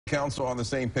Council on the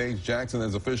same page. Jackson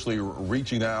is officially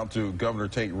reaching out to Governor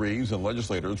Tate Reeves and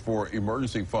legislators for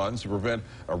emergency funds to prevent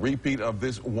a repeat of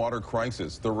this water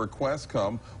crisis. The requests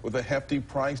come with a hefty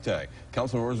price tag.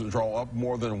 Council members draw up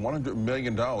more than $100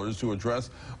 million to address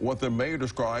what the mayor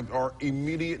described are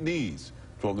immediate needs.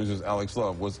 12 News' Alex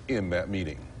Love was in that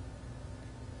meeting.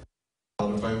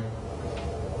 All in favor?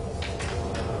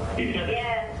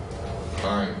 Yes.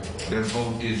 All right, that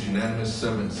vote is unanimous,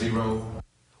 7-0.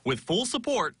 With full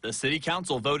support, the City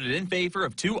Council voted in favor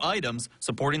of two items,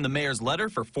 supporting the mayor's letter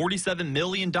for $47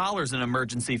 million in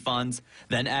emergency funds,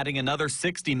 then adding another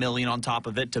 $60 million on top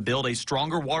of it to build a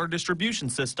stronger water distribution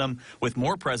system with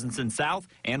more presence in South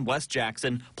and West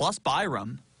Jackson, plus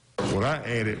Byram. What I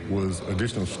added was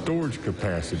additional storage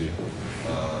capacity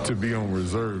to be on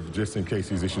reserve just in case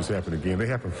these issues happen again. They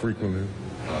happen frequently,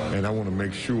 and I want to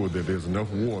make sure that there's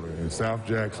enough water in South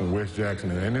Jackson, West Jackson,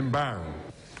 and in Byram.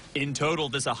 In total,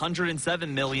 this $107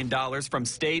 million from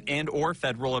state and or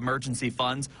federal emergency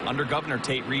funds under Governor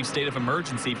Tate Reeves' state of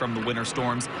emergency from the winter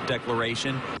storms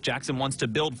declaration. Jackson wants to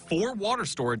build 4 water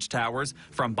storage towers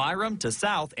from Byram to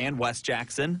South and West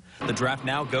Jackson. The draft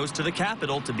now goes to the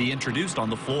Capitol to be introduced on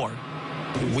the floor.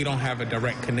 We don't have a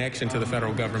direct connection to the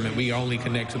federal government. We only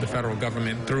connect to the federal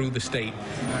government through the state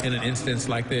in an instance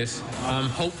like this. I'm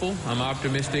hopeful, I'm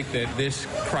optimistic that this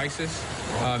crisis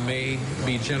may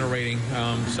be generating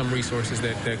some resources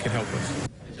that can help us.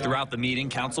 Throughout the meeting,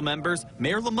 council members,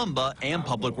 Mayor Lumumba, and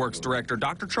Public Works Director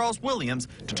Dr. Charles Williams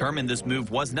determined this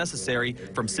move was necessary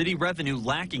from city revenue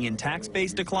lacking in tax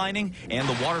base declining and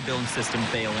the water billing system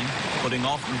failing, putting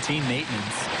off routine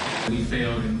maintenance. We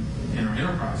failed in our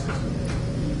enterprise system.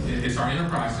 It's our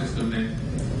enterprise system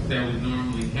that would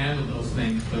normally handle those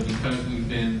things, but because we've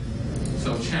been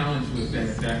so challenged with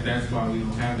that's why we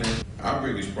don't have that. Our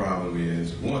biggest problem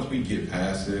is once we get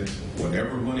past this,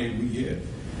 whatever money we get,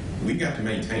 we got to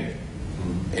maintain it.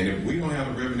 And if we don't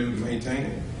have the revenue to maintain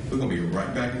it, we're going to be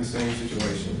right back in the same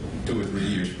situation 2 or 3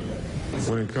 years from now.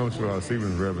 When it comes to our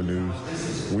receiving revenues,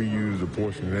 we use a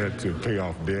portion of that to pay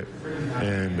off debt,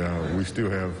 and we still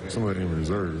have some of it in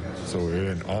reserve, so it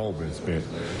hasn't all been spent.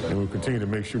 And we'll continue to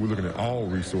make sure we're looking at all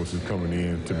resources coming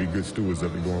in to be good stewards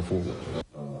of it going forward.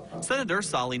 Senator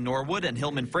Solly Norwood and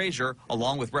Hillman Frazier,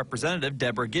 along with Representative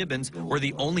Deborah Gibbons, were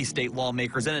the only state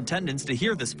lawmakers in attendance to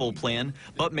hear this full plan.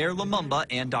 But Mayor Lumumba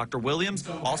and Dr. Williams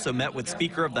also met with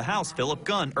Speaker of the House Philip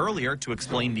Gunn earlier to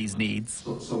explain these needs.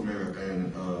 So Mayor,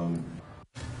 and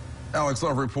Alex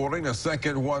Love reporting a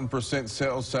second 1%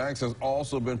 sales tax has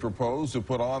also been proposed to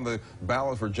put on the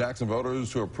ballot for Jackson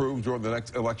voters to approve during the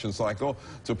next election cycle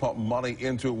to pump money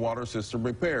into water system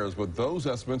repairs. But those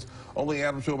estimates only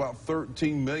add up to about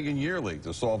 $13 million yearly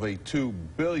to solve a $2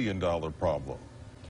 billion problem.